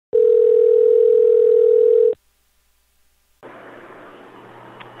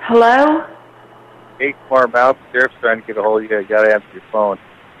Hello? Hey, Smart Mouth. Sheriff's trying to get a hold of you. You gotta answer your phone.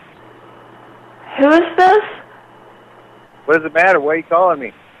 Who is this? What does it matter? Why are you calling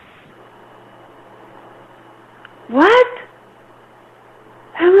me? What?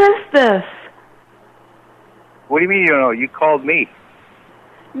 Who is this? What do you mean you don't know? You called me.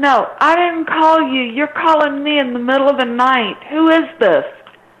 No, I didn't call you. You're calling me in the middle of the night. Who is this?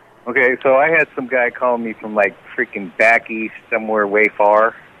 Okay, so I had some guy call me from like freaking back east somewhere way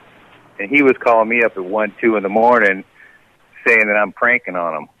far, and he was calling me up at 1, 2 in the morning saying that I'm pranking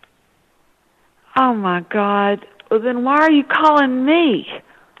on him. Oh, my God. Well, then why are you calling me?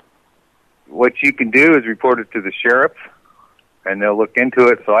 What you can do is report it to the sheriff, and they'll look into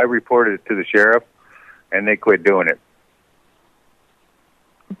it. So I reported it to the sheriff, and they quit doing it.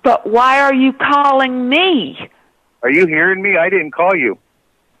 But why are you calling me? Are you hearing me? I didn't call you.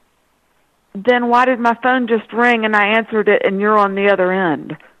 Then why did my phone just ring and I answered it and you're on the other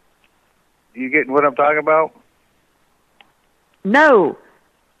end? You getting what I'm talking about? No,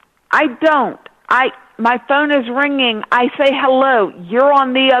 I don't. My phone is ringing. I say hello. You're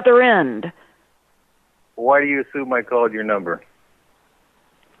on the other end. Why do you assume I called your number?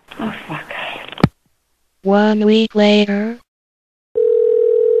 Oh, fuck. 1 week later.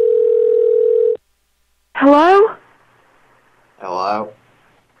 Hello? Hello?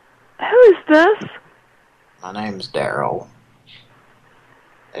 Who is this? My name's Daryl.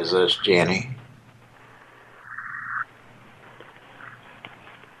 Is this Jenny?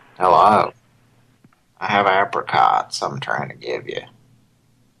 Hello? I have apricots I'm trying to give you.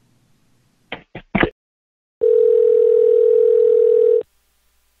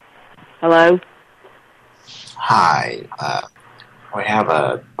 Hello? Hi, we have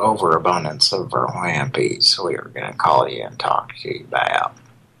an overabundance of Verlampies we were going to call you and talk to you about.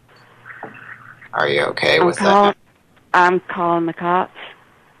 Are you okay with that? I'm calling the cops.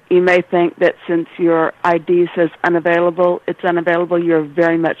 You may think that since your ID says unavailable, it's unavailable. You're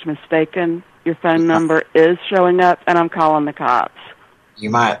very much mistaken. Your phone number is showing up, and I'm calling the cops. You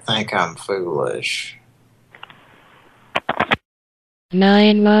might think I'm foolish.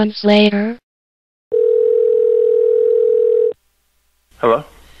 9 months later. Hello?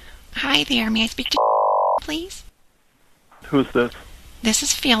 Hi there. May I speak to please? Who's this? This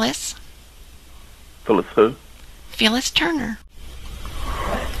is Phyllis. Phyllis who? Phyllis Turner.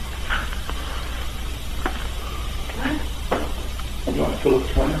 You want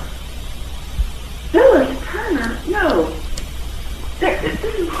Phyllis Turner? Phyllis Turner? No. This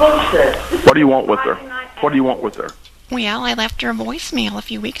is bullshit. What do you want with her? What do you want with her? Well, I left her a voicemail a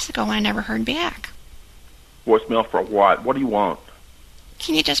few weeks ago and I never heard back. Voicemail for what? What do you want?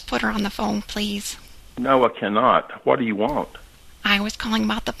 Can you just put her on the phone, please? No, I cannot. What do you want? I was calling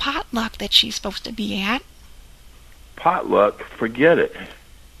about the potluck that she's supposed to be at. Potluck? Forget it.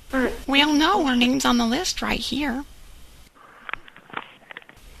 Well, no, her name's on the list right here.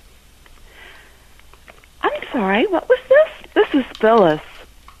 I'm sorry, what was this? This is Phyllis.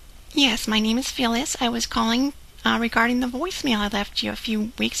 Yes, my name is Phyllis. I was calling regarding the voicemail I left you a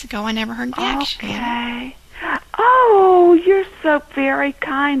few weeks ago. I never heard back. Okay. Oh, you're so very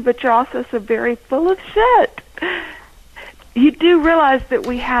kind, but you're also so very full of shit. You do realize that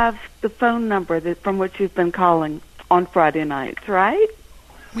we have the phone number from which you've been calling on Friday nights, right?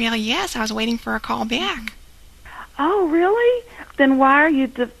 Well, yes, I was waiting for a call back. Oh, really? Then why are you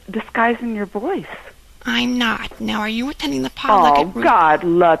disguising your voice? I'm not. Now, are you attending the potluck? Oh, God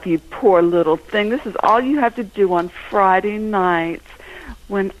love you, poor little thing. This is all you have to do on Friday nights.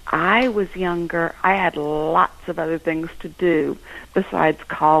 When I was younger, I had lots of other things to do besides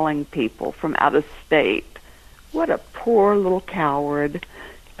calling people from out of state. What a poor little coward.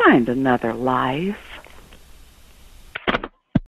 Find another life.